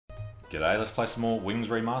G'day, let's play some more Wings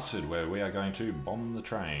Remastered, where we are going to bomb the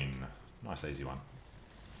train. Nice easy one.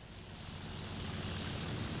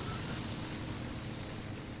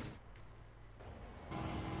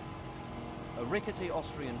 A rickety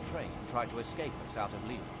Austrian train tried to escape us out of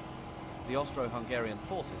Lille. The Austro-Hungarian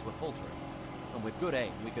forces were faltering, and with good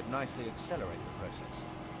aim we could nicely accelerate the process.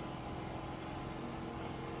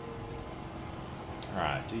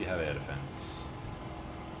 Alright, do you have air defense?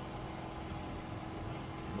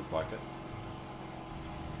 Look like it.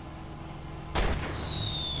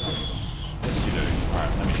 Yes you do.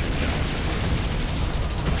 Alright, let me shoot you.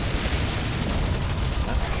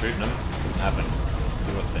 Shooting them doesn't happen.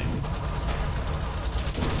 Do a thing.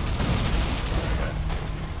 Okay.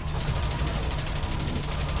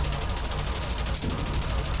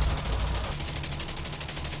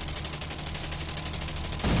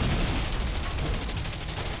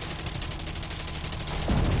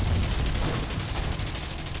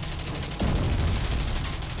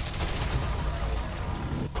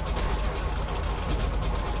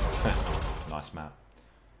 Nice map.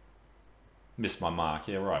 Missed my mark.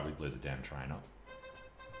 Yeah, right, we blew the damn train up.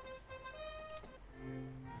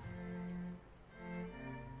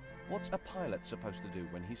 What's a pilot supposed to do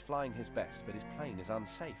when he's flying his best but his plane is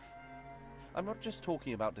unsafe? I'm not just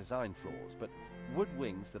talking about design flaws, but wood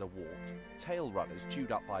wings that are warped, tail rudders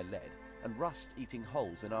chewed up by lead, and rust eating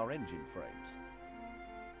holes in our engine frames.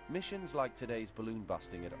 Missions like today's balloon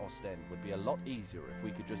busting at Ostend would be a lot easier if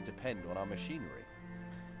we could just depend on our machinery.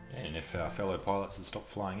 Yeah, and if our fellow pilots had stopped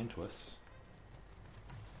flying into us.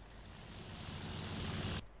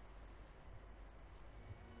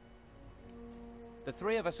 The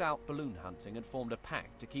three of us out balloon hunting had formed a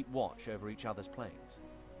pact to keep watch over each other's planes.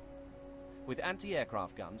 With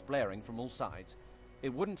anti-aircraft guns blaring from all sides,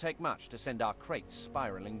 it wouldn't take much to send our crates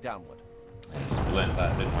spiraling downward. Yes, we learned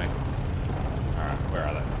that, didn't we? Alright, where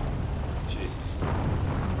are they? Jesus.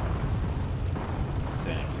 Don't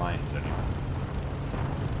see any planes anyway.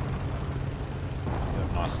 Let's go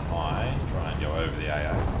up nice and high, try and go over the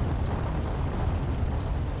AA.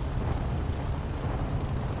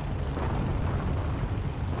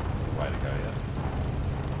 Way to go, yeah.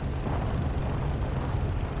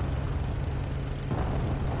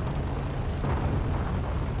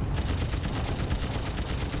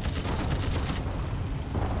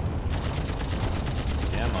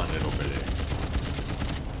 Come on, little birdie.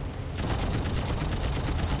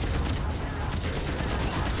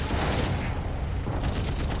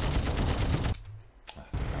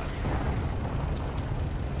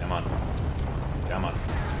 Come on. Come on.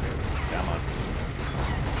 Come on.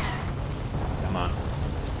 Come on.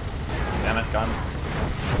 Damn it, guns.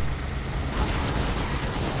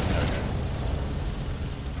 Okay.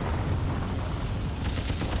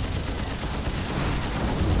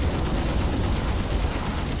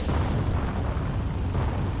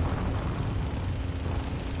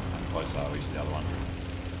 How close are we to the other one?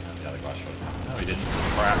 No, the other guy shot him. No, he didn't.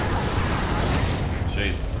 Crap.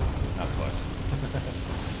 Jesus. That's close.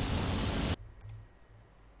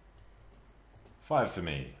 5 for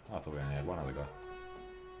me. I thought we only had one other guy.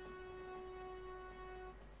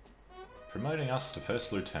 Promoting us to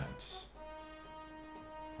first lieutenant.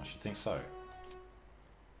 I should think so.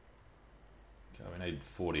 Okay, we need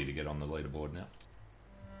 40 to get on the leaderboard now.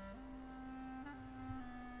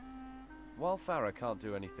 While Farah can't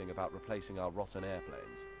do anything about replacing our rotten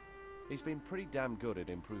airplanes, he's been pretty damn good at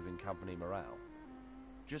improving company morale.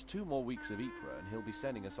 Just 2 more weeks of Ypres and he'll be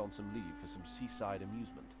sending us on some leave for some seaside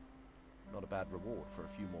amusement. Not a bad reward for a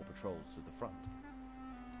few more patrols to the front.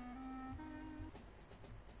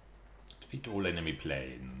 Defeat all enemy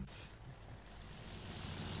planes.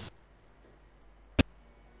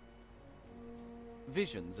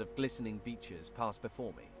 Visions of glistening beaches pass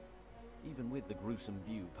before me, even with the gruesome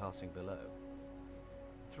view passing below.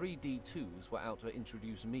 3 D2s were out to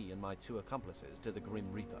introduce me and my 2 accomplices to the Grim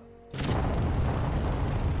Reaper.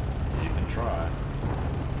 You can try.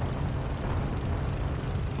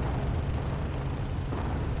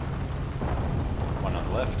 One on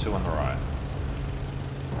the left, 2 on the right.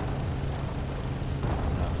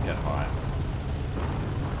 Let's get high.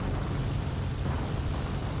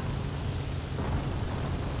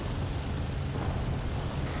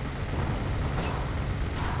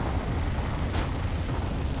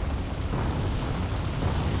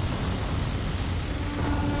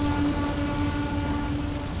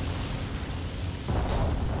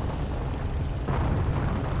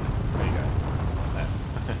 There you go.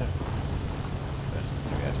 So,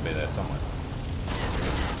 we have to be there somewhere.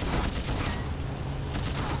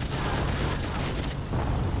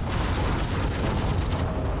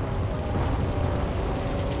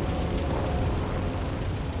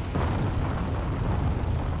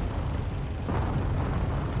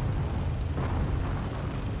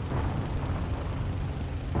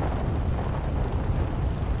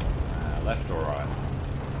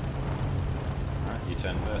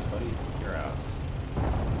 buddy. You're ours.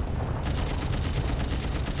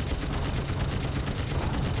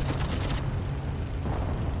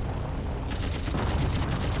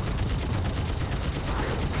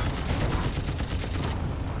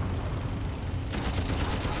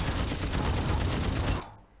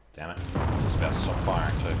 Damn it. Just about to stop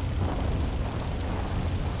firing too.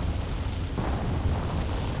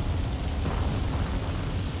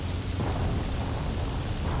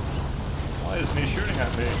 Why isn't he shooting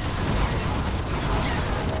at me?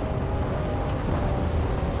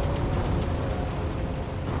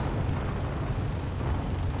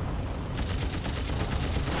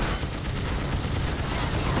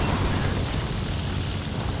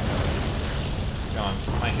 Come on,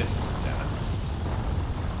 make it. Damn it.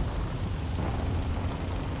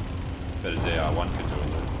 Better DR1 could do it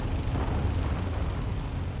though.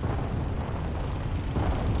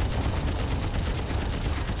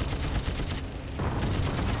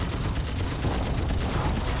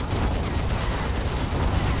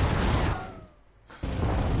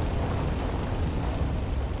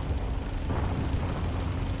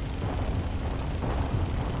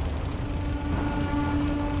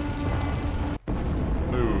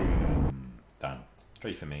 Boom. Done.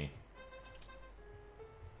 3 for me.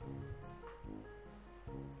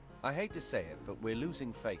 I hate to say it, but we're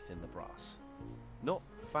losing faith in the brass. Not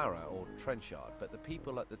Farah or Trenchard, but the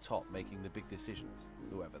people at the top making the big decisions,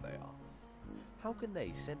 whoever they are. How can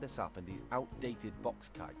they send us up in these outdated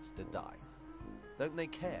box kites to die? Don't they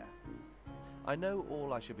care? I know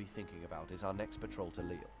all I should be thinking about is our next patrol to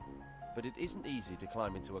Lille, but it isn't easy to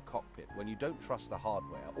climb into a cockpit when you don't trust the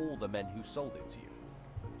hardware or the men who sold it to you.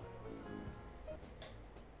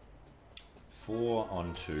 4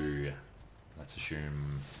 on to, let's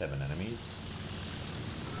assume, 7 enemies.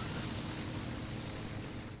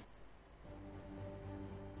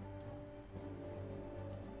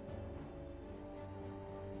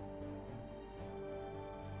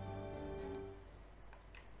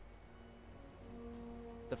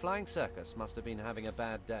 The flying circus must have been having a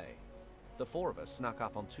bad day. The 4 of us snuck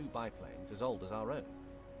up on 2 biplanes as old as our own.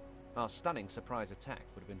 Our stunning surprise attack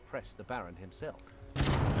would have impressed the Baron himself.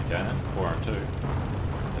 Okay then, 4 on 2.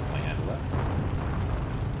 Definitely handle that.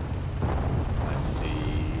 I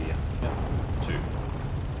see, yep, 2.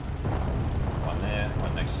 1 there,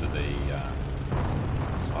 1 next to the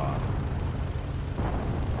spa.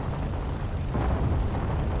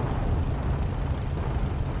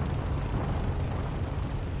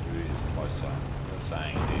 Who is closer? You're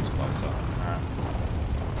saying he's closer. Alright.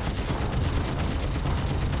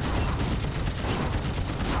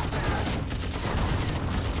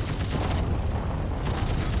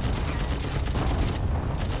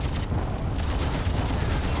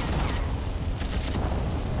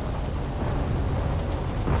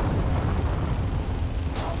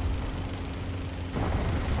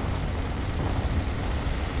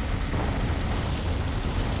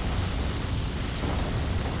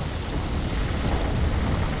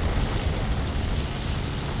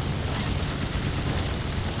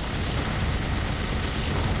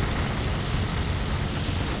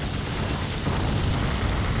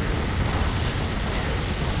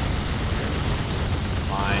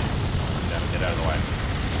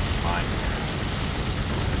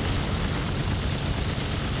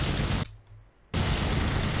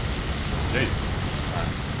 Jesus. Alright.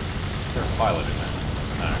 Is there a pilot in there?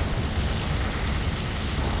 No.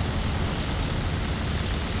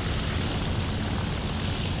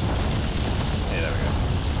 Hey, there we go.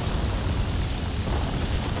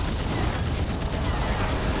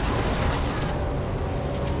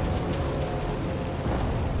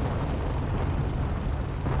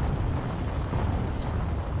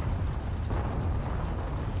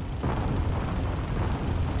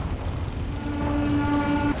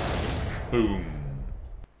 Boom.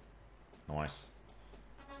 Nice.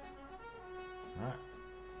 Alright.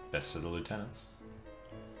 Best of the lieutenants.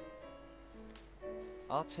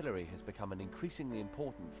 Artillery has become an increasingly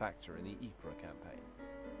important factor in the Ypres campaign.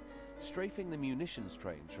 Strafing the munitions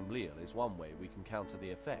trains from Lille is one way we can counter the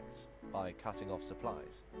effects, by cutting off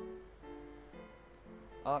supplies.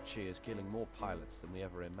 Archie is killing more pilots than we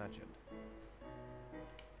ever imagined.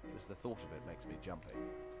 Just the thought of it makes me jumpy.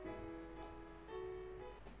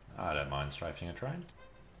 I don't mind strafing a train.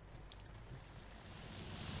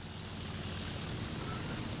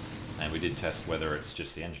 And we did test whether it's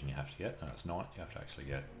just the engine you have to get. No, it's not. You have to actually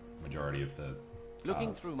get majority of the cars.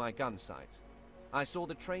 Looking through my gun sight, I saw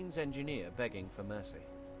the train's engineer begging for mercy.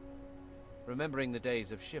 Remembering the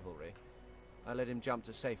days of chivalry, I let him jump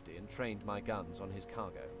to safety and trained my guns on his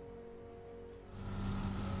cargo.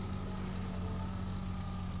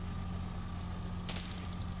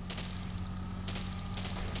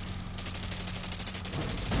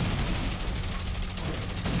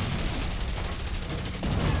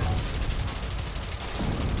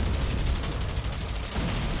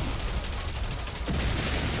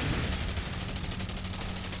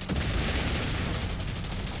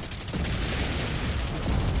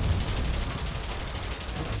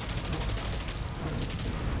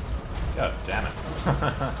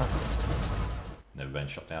 Never been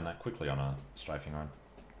shot down that quickly on a strafing run.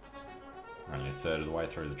 We're only a third of the way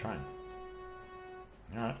through the train.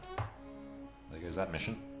 Alright. There goes that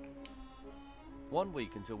mission. 1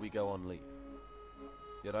 week until we go on leave.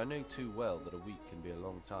 Yet I know too well that a week can be a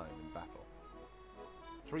long time in battle.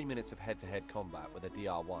 3 minutes of head-to-head combat with a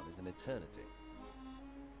DR-1 is an eternity.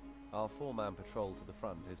 Our 4-man patrol to the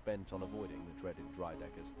front is bent on avoiding the dreaded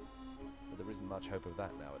dry-deckers, but there isn't much hope of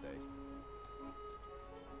that nowadays.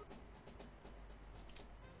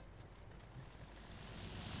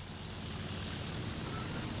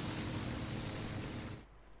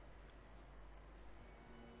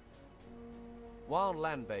 While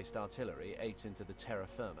land-based artillery ate into the terra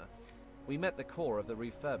firma, we met the core of the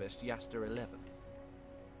refurbished Yaster 11.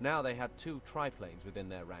 Now they had 2 triplanes within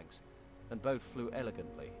their ranks, and both flew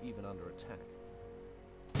elegantly, even under attack.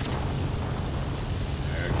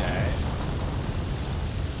 Okay.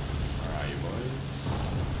 Where are you, boys?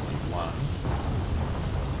 See one.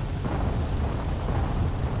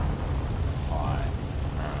 High.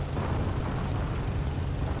 Alright.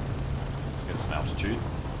 Let's get some altitude.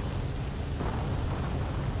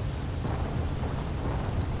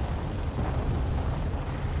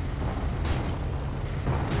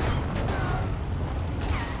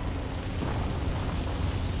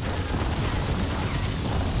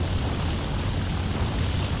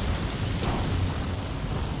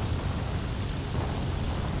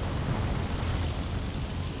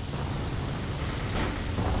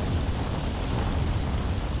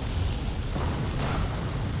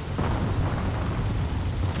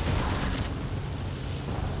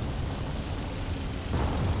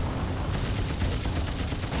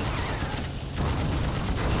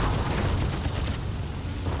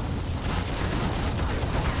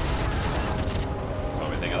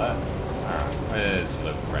 Where's your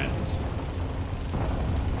little friend?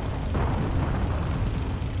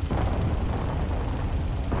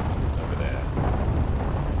 Over there.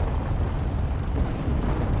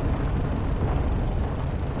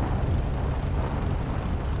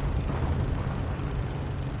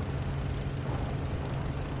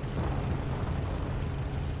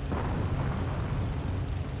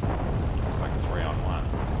 It's like 3 on 1.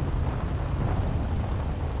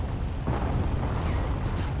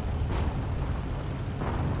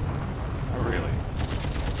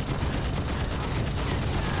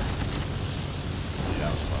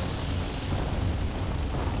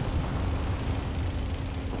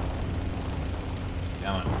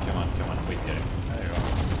 Come on, we get it. There you are.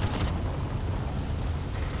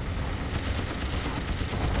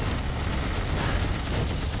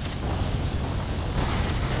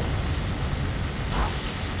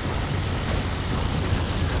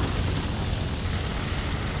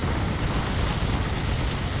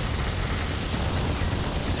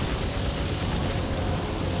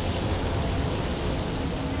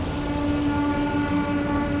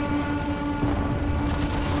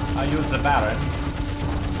 Are you the Baron?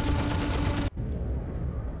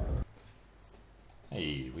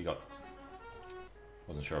 Hey, we got...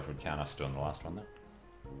 Wasn't sure if it would count us doing the last one there.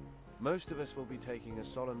 Most of us will be taking a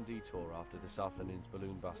solemn detour after this afternoon's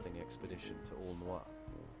balloon-busting expedition to All Noir.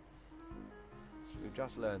 We've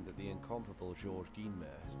just learned that the incomparable Georges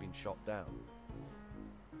Guilmer has been shot down.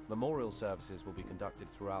 Memorial services will be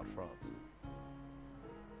conducted throughout France.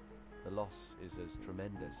 The loss is as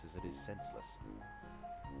tremendous as it is senseless.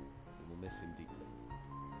 We will miss him deeply.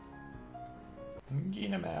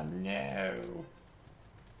 Guilmer, no!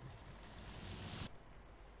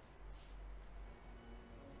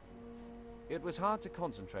 It was hard to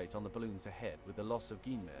concentrate on the balloons ahead with the loss of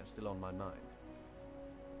Guilmer still on my mind.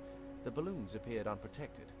 The balloons appeared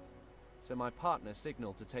unprotected, so my partner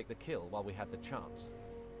signaled to take the kill while we had the chance.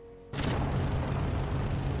 I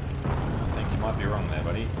think you might be wrong there,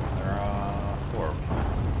 buddy. There are 4 of them.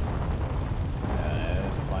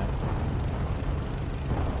 There's a plane.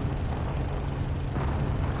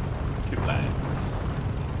 2 planes.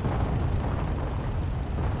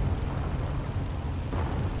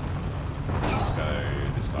 Let's go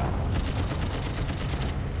this way.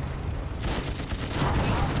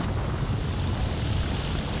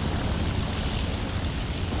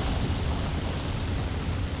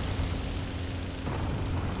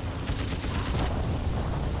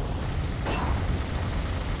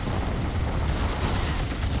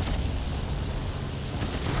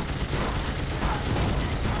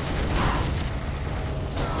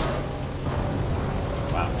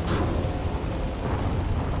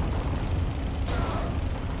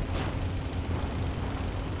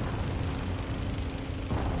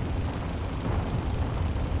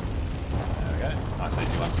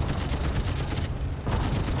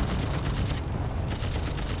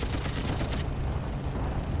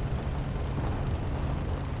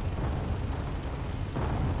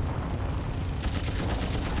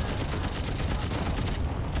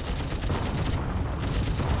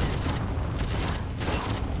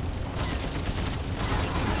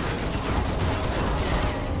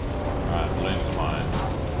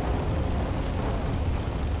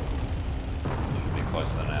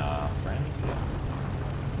 closer than our friend, yeah.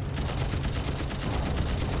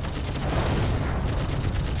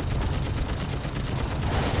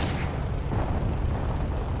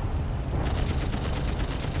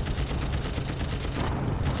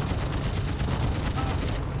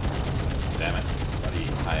 Damn it. Bloody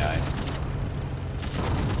AA.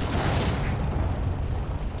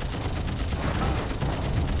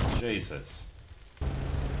 Jesus.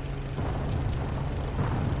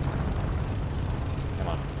 Come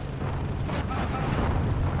on.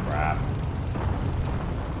 Crap.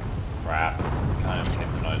 Crap. Can't even keep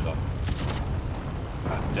the nose up.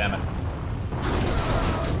 God damn it.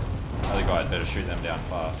 Other guy, better shoot them down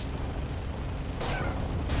fast.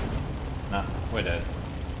 Nah, we're dead.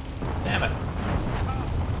 Damn it.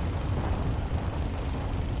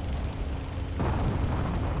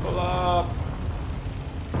 Pull up.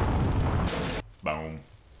 Boom.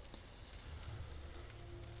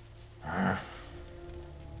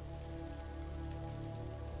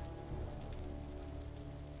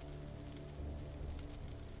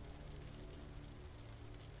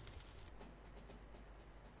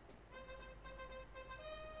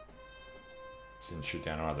 Didn't shoot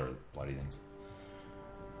down either of the bloody things.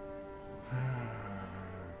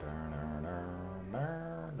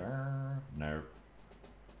 No.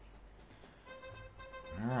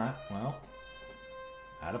 Alright, well.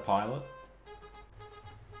 Add a pilot.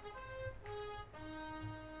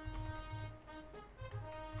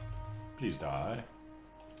 Please die.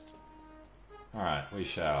 Alright, we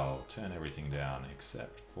shall turn everything down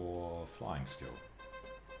except for flying skill.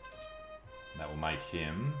 That will make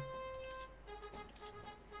him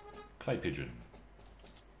Clay Pigeon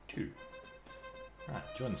 2. Alright,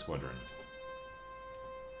 join the squadron.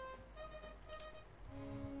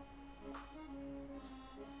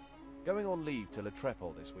 Going on leave to Le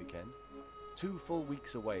Treport this weekend. 2 full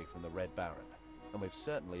weeks away from the Red Baron, and we've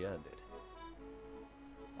certainly earned it.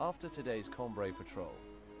 After today's Cambrai patrol,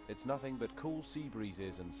 it's nothing but cool sea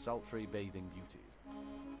breezes and sultry bathing beauties.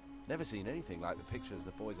 Never seen anything like the pictures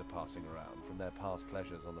the boys are passing around from their past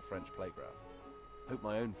pleasures on the French playground. Hope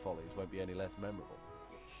my own follies won't be any less memorable.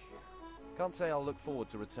 Can't say I'll look forward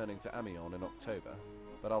to returning to Amiens in October,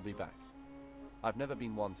 but I'll be back. I've never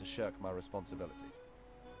been one to shirk my responsibilities.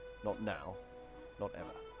 Not now, not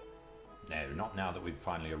ever. No, not now that we've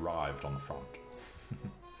finally arrived on the front.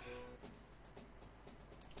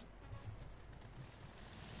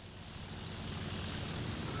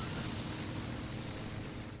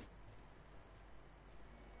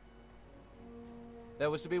 There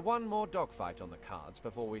was to be one more dogfight on the cards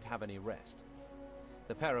before we'd have any rest.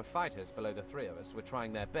 The pair of fighters below the 3 of us were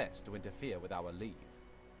trying their best to interfere with our leave.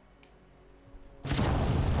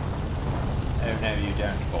 Oh no you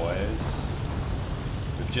don't, boys.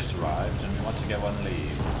 We've just arrived and we want to go on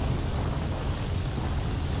leave.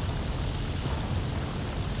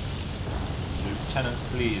 Lieutenant,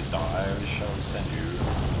 please die. We shall send you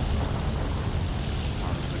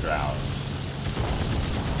onto the ground.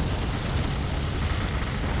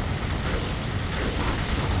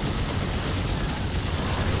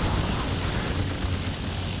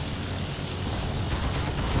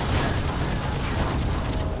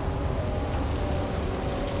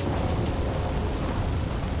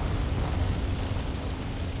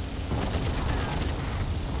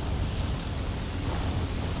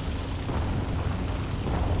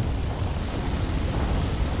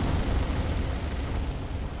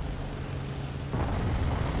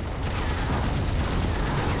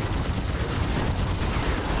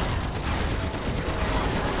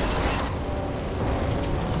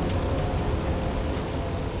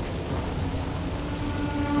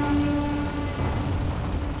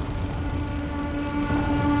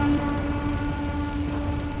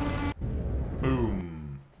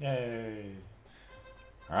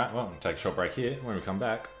 Alright, well, we'll take a short break here. When we come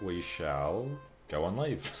back, we shall go on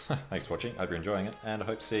leave. Thanks for watching, hope you're enjoying it, and I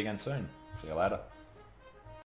hope to see you again soon. See you later.